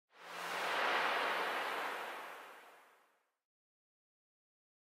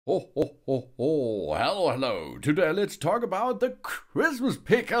ho, ho, ho, ho. Hello, hello. Today let's talk about the Christmas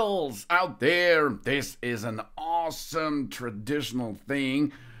pickles out there. This is an awesome traditional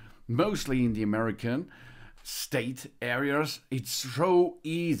thing, mostly in the American state areas. It's so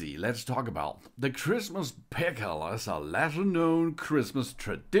easy. Let's talk about the Christmas pickle as a lesser-known Christmas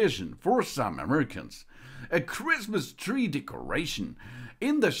tradition for some Americans. A Christmas tree decoration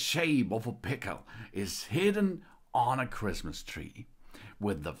in the shape of a pickle is hidden on a Christmas tree,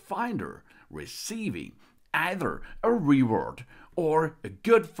 with the finder receiving either a reward or a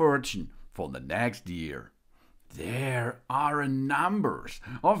good fortune for the next year. There are a number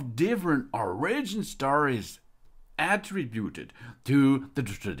of different origin stories attributed to the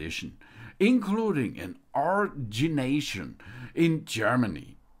tradition, including an origination in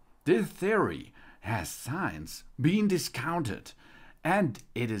Germany. This theory has since been discounted, and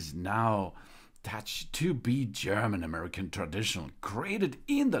it is now touched to be German-American tradition created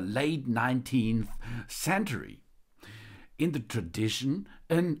in the late 19th century. In the tradition,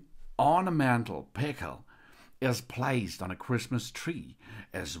 an ornamental pickle is placed on a Christmas tree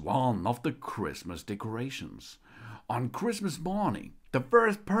as one of the Christmas decorations. On Christmas morning, the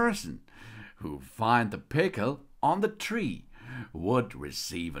first person who finds the pickle on the tree would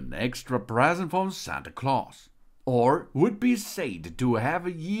receive an extra present from Santa Claus, or would be said to have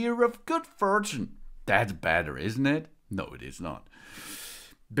a year of good fortune. That's better, isn't it? No, it is not.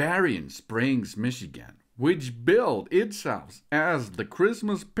 Berrien Springs, Michigan, which billed itself as the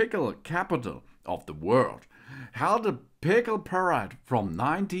Christmas pickle capital of the world, held a pickle parade from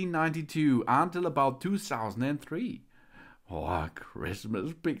 1992 until about 2003. Oh, a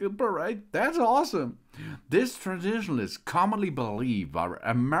Christmas pickle parade? That's awesome! This tradition is commonly believed by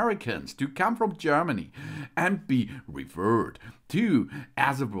Americans to come from Germany and be referred to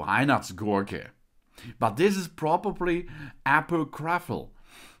as a Weihnachtsgurke. But this is probably apocryphal.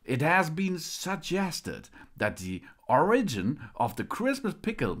 It has been suggested that the origin of the Christmas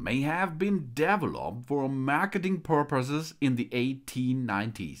pickle may have been developed for marketing purposes in the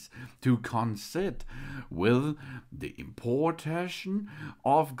 1890s to coincide with the importation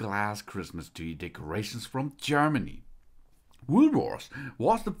of glass Christmas tree decorations from Germany. Woolworths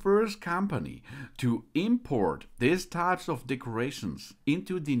was the first company to import these types of decorations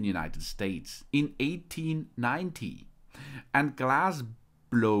into the United States in 1890, and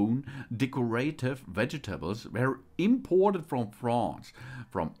glass-blown decorative vegetables were imported from France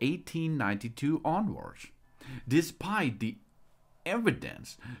from 1892 onwards. Despite the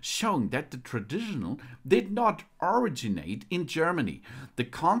evidence showing that the tradition did not originate in Germany, the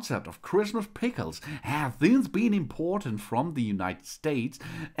concept of Christmas pickles has since been imported from the United States,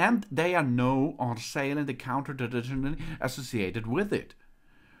 and they are now on sale in the counter traditionally associated with it.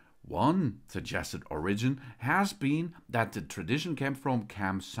 One suggested origin has been that the tradition came from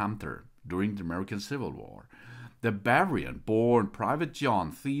Camp Sumter during the American Civil War. The Bavarian-born Private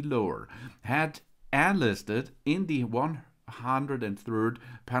John C. Lohr had enlisted in the 103rd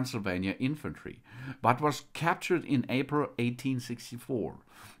Pennsylvania Infantry, but was captured in April 1864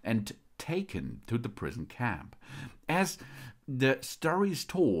 and taken to the prison camp. As the story is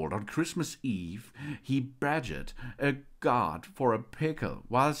told, on Christmas Eve, he begged a god for a pickle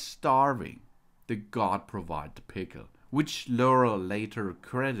while starving. The god provided the pickle, which Lohr later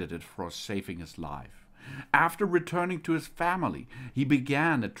credited for saving his life. After returning to his family, he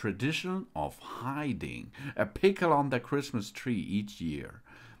began a tradition of hiding a pickle on the Christmas tree each year.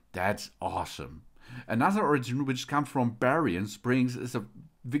 That's awesome. Another origin which comes from Berrien Springs is a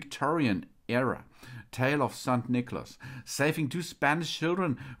Victorian-era tale of St. Nicholas saving two Spanish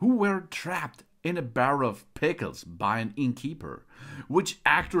children who were trapped in a barrel of pickles by an innkeeper, which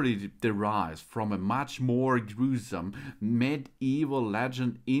actually derives from a much more gruesome medieval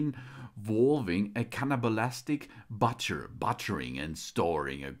legend involving a cannibalistic butcher butchering and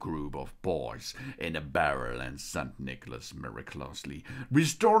storing a group of boys in a barrel, and St. Nicholas miraculously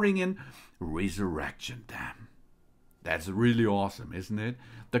restoring and resurrecting them. That's really awesome, isn't it?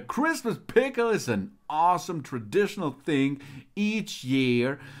 The Christmas pickle is an awesome traditional thing each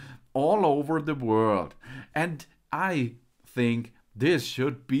year all over the world, and I think this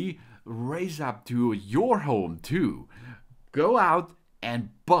should be raised up to your home too. Go out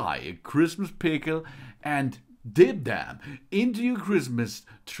and buy a Christmas pickle and dip them into your Christmas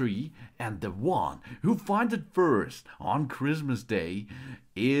tree, and the one who finds it first on Christmas Day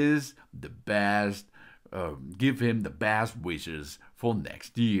is the best. Give him the best wishes for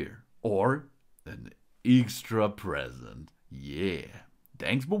next year, or an extra present. Yeah.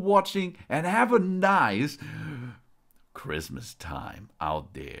 Thanks for watching, and have a nice Christmas time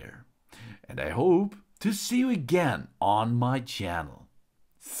out there. And I hope to see you again on my channel.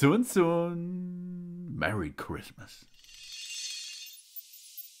 soon. Merry Christmas.